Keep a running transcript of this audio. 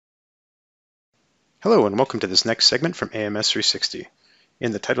Hello and welcome to this next segment from AMS 360.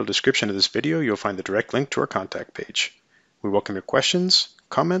 In the title description of this video, you'll find the direct link to our contact page. We welcome your questions,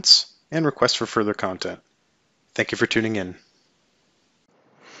 comments, and requests for further content. Thank you for tuning in.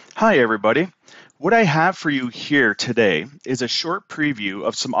 Hi everybody. What I have for you here today is a short preview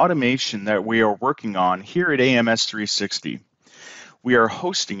of some automation that we are working on here at AMS 360. We are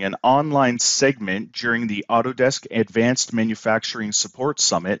hosting an online segment during the Autodesk Advanced Manufacturing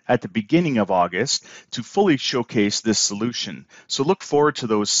Summit at the beginning of August to fully showcase this solution. So look forward to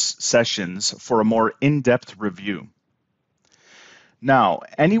those sessions for a more in-depth review. Now,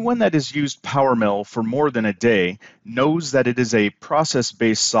 anyone that has used PowerMill for more than a day knows that it is a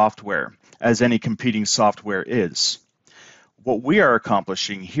process-based software, as any competing software is. What we are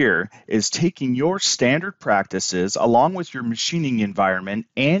accomplishing here is taking your standard practices along with your machining environment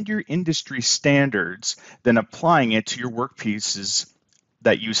and your industry standards, then applying it to your workpieces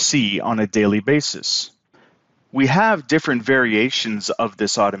that you see on a daily basis. We have different variations of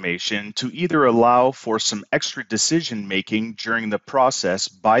this automation to either allow for some extra decision making during the process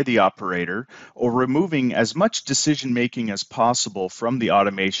by the operator or removing as much decision making as possible from the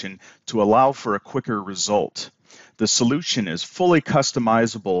automation to allow for a quicker result. The solution is fully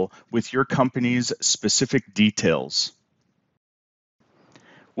customizable with your company's specific details.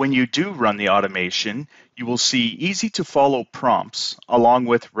 When you do run the automation, you will see easy to follow prompts along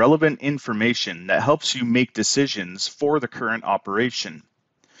with relevant information that helps you make decisions for the current operation.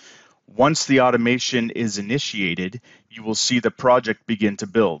 Once the automation is initiated, you will see the project begin to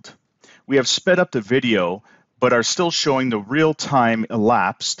build. We have sped up the video, but are still showing the real time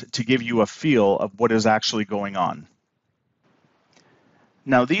elapsed to give you a feel of what is actually going on.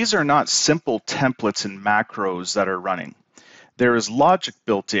 Now, these are not simple templates and macros that are running. There is logic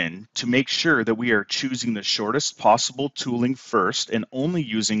built in to make sure that we are choosing the shortest possible tooling first and only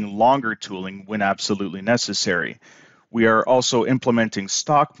using longer tooling when absolutely necessary. We are also implementing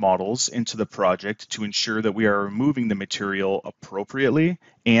stock models into the project to ensure that we are removing the material appropriately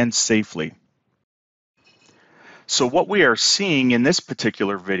and safely. So what we are seeing in this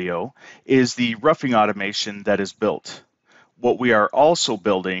particular video is the roughing automation that is built. What we are also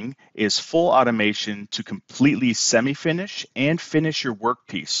building is full automation to completely semi-finish and finish your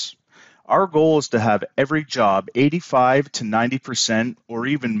workpiece. Our goal is to have every job 85 to 90% or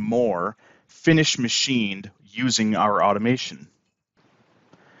even more finished machined using our automation.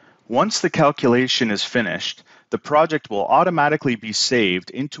 Once the calculation is finished, the project will automatically be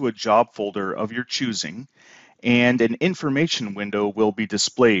saved into a job folder of your choosing, and an information window will be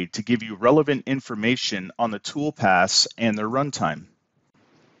displayed to give you relevant information on the tool paths and their runtime.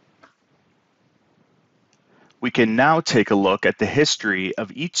 We can now take a look at the history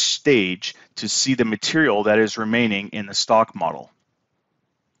of each stage to see the material that is remaining in the stock model.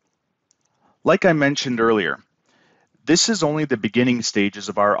 Like I mentioned earlier, this is only the beginning stages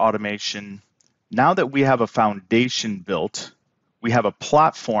of our automation. Now that we have a foundation built, we have a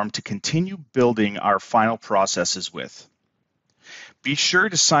platform to continue building our final processes with. Be sure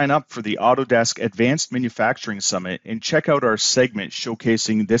to sign up for the Autodesk Advanced Manufacturing Summit and check out our segment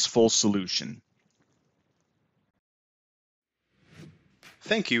showcasing this full solution.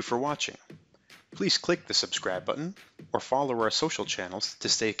 Thank you for watching. Please click the subscribe button or follow our social channels to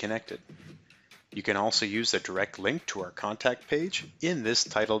stay connected. You can also use the direct link to our contact page in this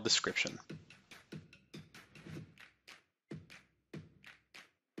title description.